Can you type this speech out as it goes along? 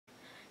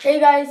Hey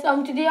guys,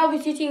 today I'll be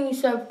teaching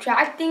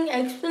subtracting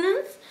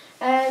exponents,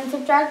 and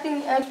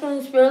subtracting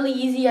exponents is fairly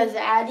easy as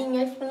adding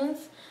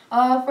exponents.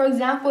 For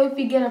example, if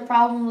we get a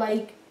problem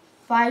like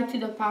 5 to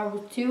the power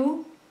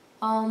 2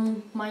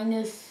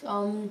 minus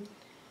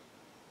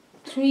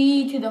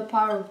 3 to the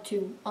power of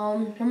 2.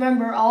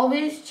 Remember,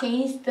 always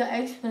change the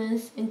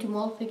exponents into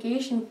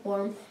multiplication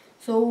form.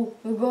 So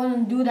we're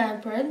going to do that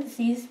in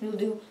parentheses. We'll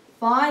do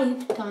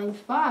 5 times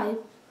 5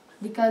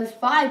 because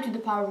 5 to the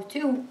power of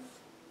 2.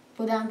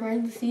 Put down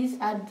parentheses,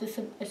 add the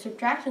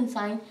subtraction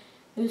sign.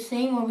 Do the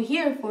same over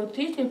here for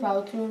 3 to the power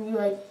of 2, and we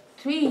write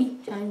 3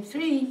 times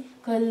 3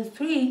 because it's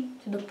 3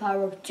 to the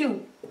power of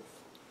 2.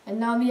 And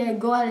now we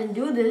go ahead and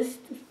do this.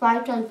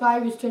 5 times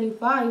 5 is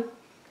 25,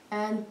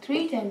 and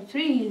 3 times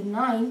 3 is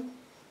 9.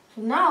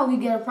 So now we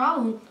get a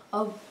problem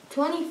of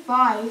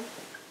 25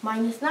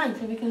 minus 9.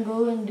 So we can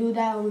go and do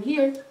that over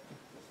here.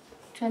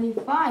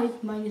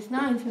 25 minus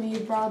 9, so we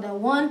brought that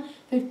 1.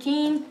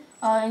 15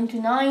 into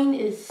 9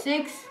 is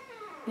 6.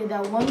 Get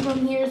that 1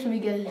 from here, so we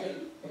get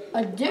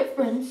a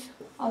difference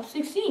of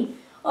 16.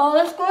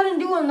 Let's go ahead and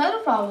do another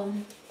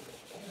problem.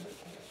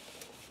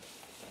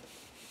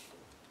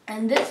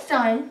 And this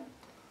time,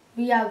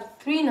 we have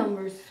 3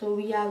 numbers. So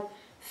we have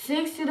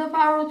 6 to the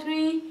power of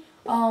 3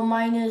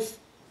 minus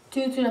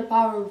 2 to the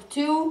power of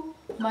 2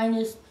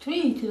 minus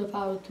 3 to the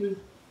power of 3.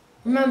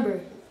 Remember,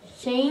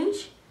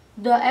 change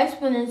the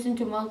exponents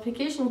into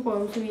multiplication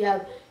form. So we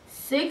have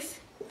 6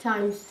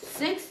 times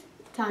 6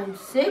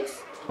 times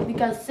 6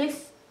 because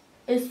 6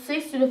 is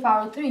 6 to the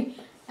power of 3.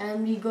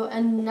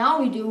 And now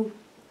we do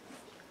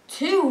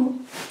 2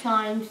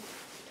 times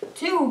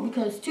 2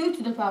 because 2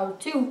 to the power of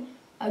 2.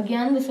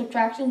 Again, the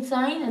subtraction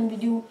sign, and we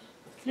do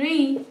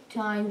 3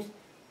 times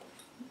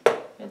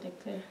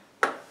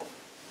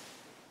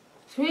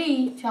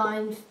 3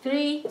 times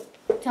 3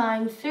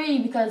 times 3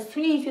 because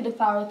 3 to the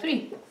power of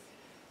 3.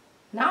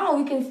 Now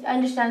we can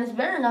understand this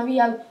better. Now we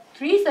have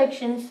 3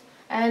 sections,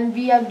 and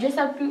we just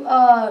have to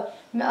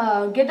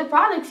get the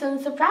products and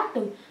subtract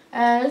them.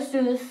 And let's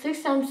do this.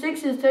 6 times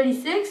 6 is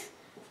 36.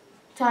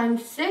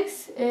 Times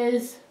 6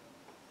 is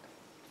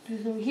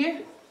over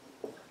here.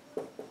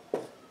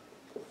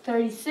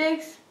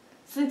 36.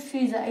 6 3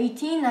 is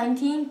 18,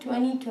 19,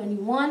 20,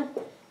 21.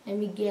 And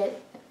we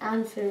get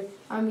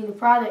the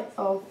product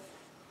of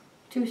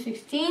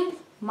 216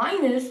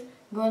 minus,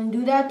 go and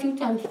do that, 2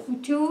 times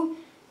 2,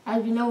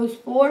 as we know, is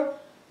 4.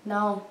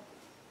 Now,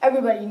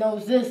 everybody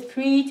knows this.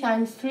 3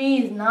 times 3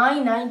 is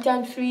 9. 9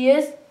 times 3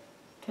 is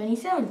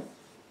 27.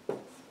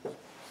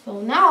 So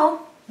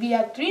now, we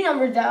have 3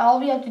 numbers that all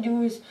we have to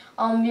do is,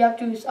 we have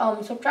to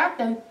subtract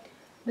them.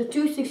 The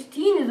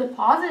 216 is a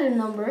positive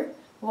number,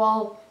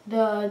 while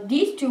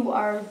these two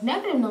are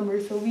negative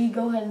numbers. So we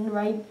go ahead and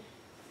write,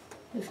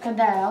 let's cut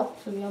that out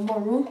so we have more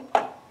room.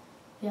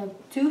 We have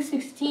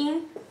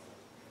 216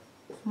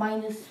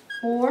 minus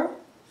 4,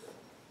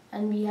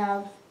 and we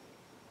have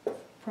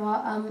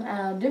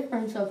a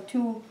difference of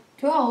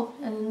 212,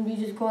 and then we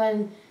just go ahead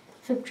and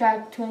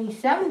subtract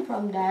 27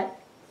 from that,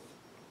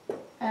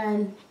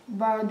 and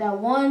borrow that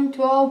 1,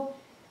 12,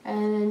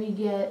 and then we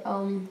get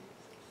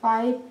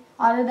 5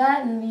 out of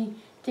that, and we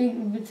take,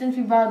 since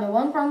we borrowed the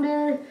 1 from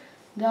there,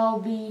 that'll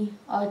be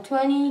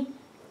 20.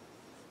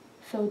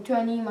 So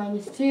 20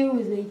 minus 2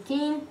 is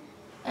 18,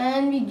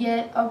 and we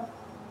get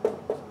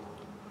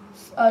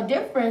a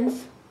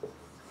difference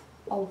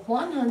of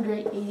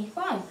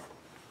 185.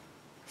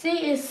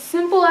 See, it's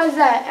simple as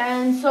that.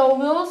 And so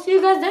we'll see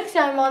you guys next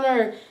time on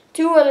our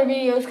 2 other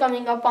videos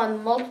coming up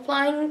on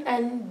multiplying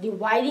and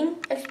dividing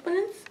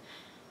exponents.